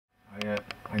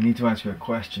I need to ask you a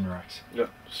question, Rex. No,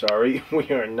 sorry, we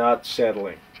are not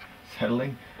settling.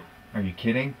 Settling? Are you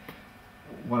kidding?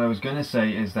 What I was gonna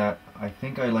say is that I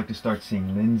think I'd like to start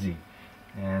seeing Lindsay,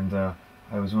 and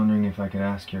I was wondering if I could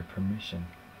ask your permission.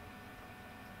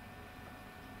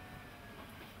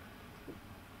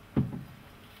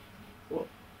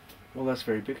 Well, that's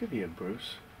very big of you,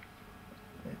 Bruce.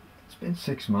 It's been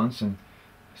 6 months, and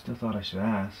I still thought I should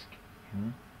ask.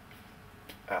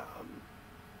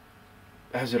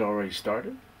 Has it already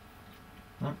started?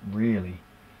 Not really.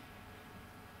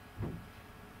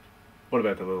 What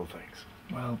about the little things?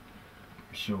 Well,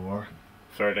 sure.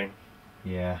 Flirting,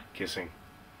 Yeah. kissing.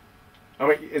 I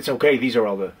mean, it's okay. These are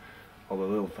all the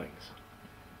little things.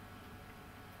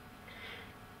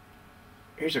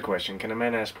 Here's a question: can a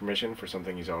man ask permission for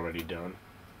something he's already done?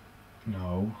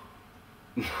 No.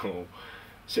 No.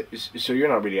 So you're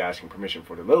not really asking permission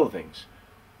for the little things.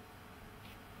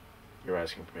 You're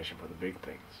asking permission for the big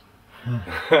things.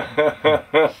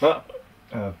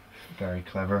 Very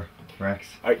clever, Rex.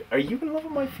 Are you in love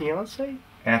with my fiance?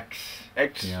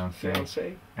 Ex-fiance.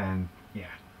 Fiance? And yeah.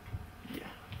 Yeah.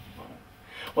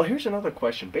 Well, here's another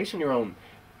question. Based on your own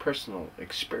personal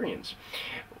experience,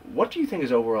 what do you think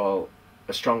is overall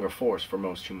a stronger force for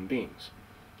most human beings?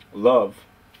 Love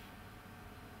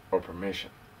or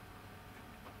permission?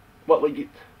 Well,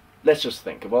 let's just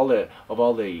think of all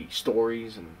the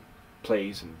stories and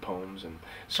plays and poems and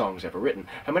songs ever written.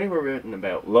 How many were written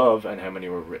about love, and how many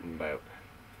were written about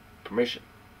permission?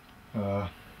 I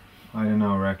don't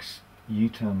know, Rex. You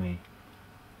tell me.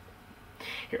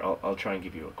 Here, I'll try and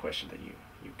give you a question that you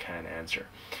can answer.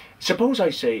 Suppose I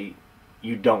say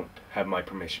you don't have my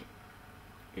permission.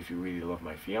 If you really love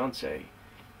my fiance,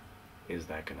 is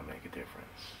that going to make a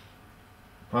difference?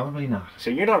 Probably not.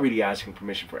 So you're not really asking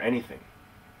permission for anything,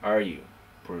 are you,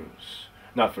 Bruce?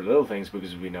 Not for the little things,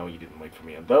 because we know you didn't wait for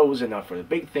me on those, and not for the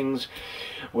big things,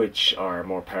 which are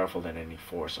more powerful than any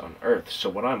force on earth. So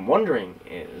what I'm wondering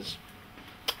is,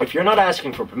 if you're not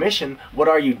asking for permission, what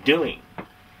are you doing?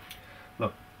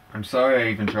 Look, I'm sorry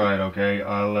I even tried, okay?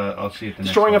 I'll see you at the next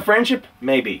Destroying one. a friendship?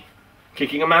 Maybe.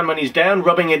 Kicking a man when he's down,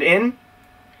 rubbing it in?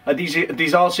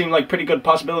 These all seem like pretty good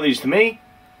possibilities to me.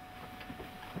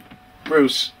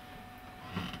 Bruce,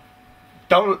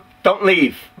 don't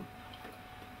leave.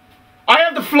 I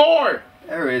have the floor!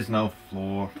 There is no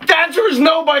floor. The answer is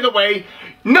no, by the way.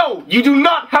 No, you do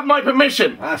not have my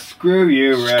permission. Ah, screw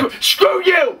you, Rex. Screw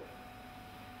you!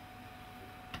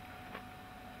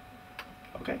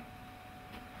 Okay.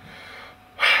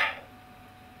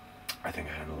 I think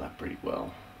I handled that pretty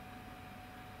well.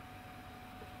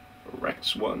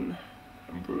 Rex 1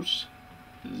 and Bruce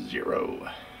 0.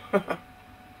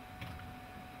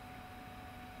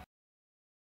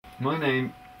 My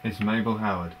name is Mabel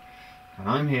Howard, and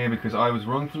I'm here because I was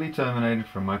wrongfully terminated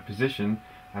from my position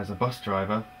as a bus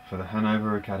driver for the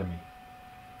Hanover Academy.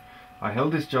 I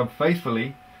held this job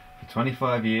faithfully for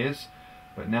 25 years,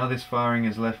 but now this firing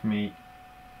has left me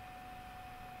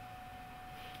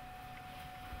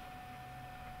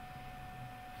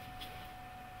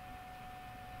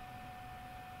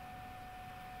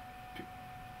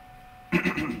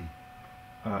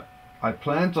I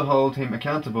plan to hold him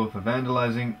accountable for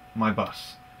vandalizing my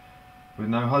bus. With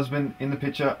no husband in the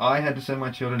picture, I had to send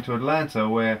my children to Atlanta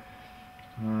where...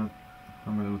 I'm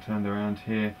a little turned around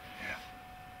here.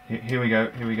 Here we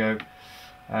go.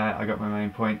 I got my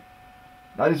main point.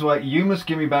 That is why you must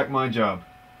give me back my job.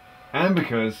 And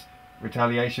because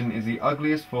retaliation is the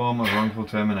ugliest form of wrongful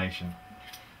termination.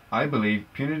 I believe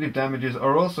punitive damages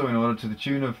are also in order to the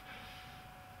tune of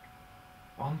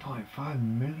 $1.5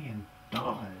 million.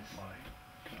 Oh my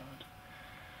God.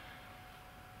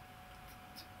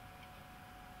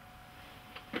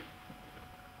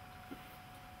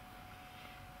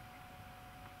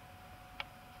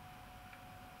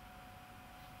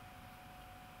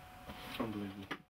 Unbelievable.